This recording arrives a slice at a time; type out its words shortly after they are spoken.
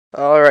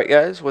Alright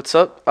guys, what's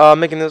up?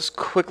 Making this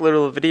quick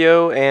little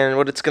video, and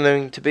what it's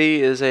going to be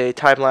is a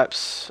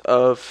time-lapse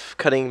of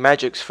cutting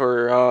magics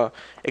for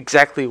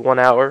exactly 1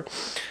 hour.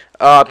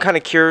 I'm kind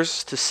of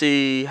curious to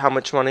see how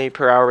much money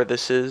per hour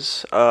this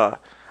is. I'm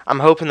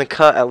hoping to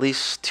cut at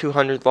least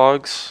 200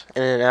 logs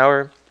in an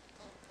hour,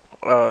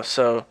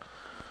 so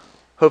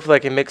hopefully I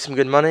can make some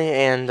good money,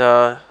 and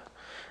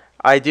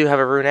I do have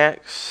a rune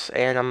axe,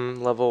 and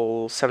I'm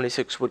level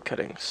 76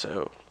 woodcutting,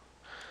 so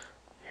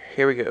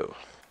here we go.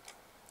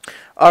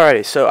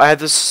 Alrighty, so I have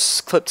this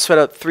clip sped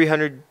up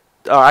 300,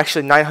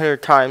 actually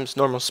 900 times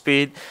normal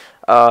speed.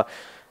 Uh,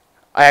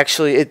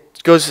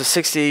 it goes to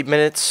 60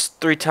 minutes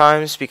 3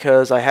 times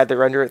because I had to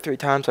render it 3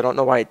 times. I don't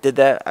know why it did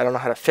that. I don't know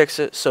how to fix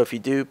it. So if you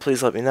do,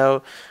 please let me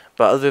know.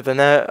 But other than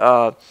that,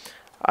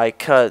 I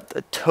cut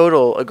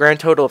a grand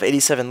total of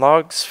 87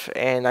 logs,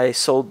 and I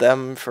sold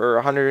them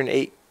for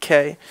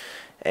 108K.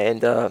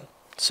 And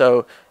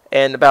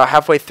and about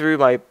halfway through,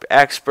 my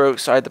axe broke,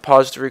 so I had to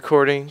pause the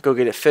recording, go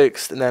get it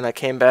fixed, and then I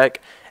came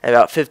back, and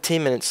about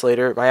 15 minutes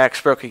later, my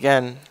axe broke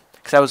again,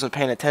 because I wasn't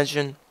paying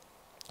attention,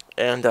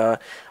 and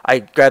I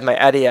grabbed my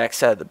Addy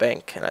axe out of the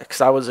bank,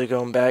 because I wasn't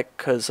going back,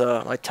 because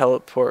my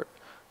teleport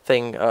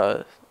thing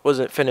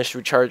wasn't finished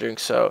recharging,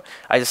 so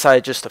I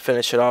decided just to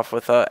finish it off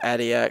with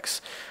Addy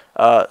axe.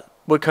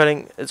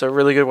 Woodcutting is a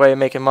really good way of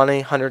making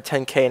money,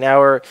 110K an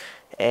hour,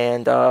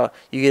 and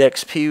you get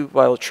XP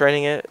while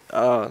training it.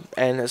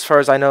 And as far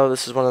as I know,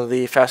 this is one of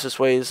the fastest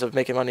ways of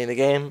making money in the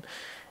game,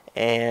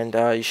 and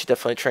you should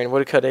definitely train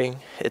woodcutting.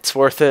 It's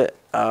worth it,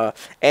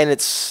 and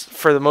it's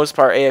for the most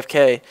part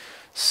AFK.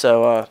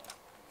 So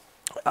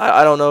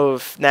I don't know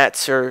if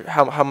nats or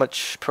how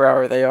much per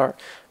hour they are,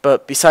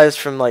 but besides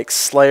from like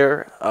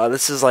Slayer,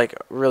 this is like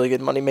really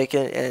good money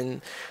making,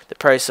 and the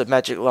price of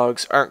magic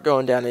logs aren't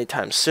going down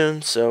anytime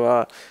soon.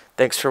 So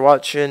thanks for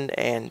watching,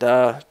 and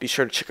be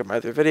sure to check out my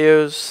other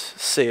videos.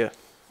 See ya.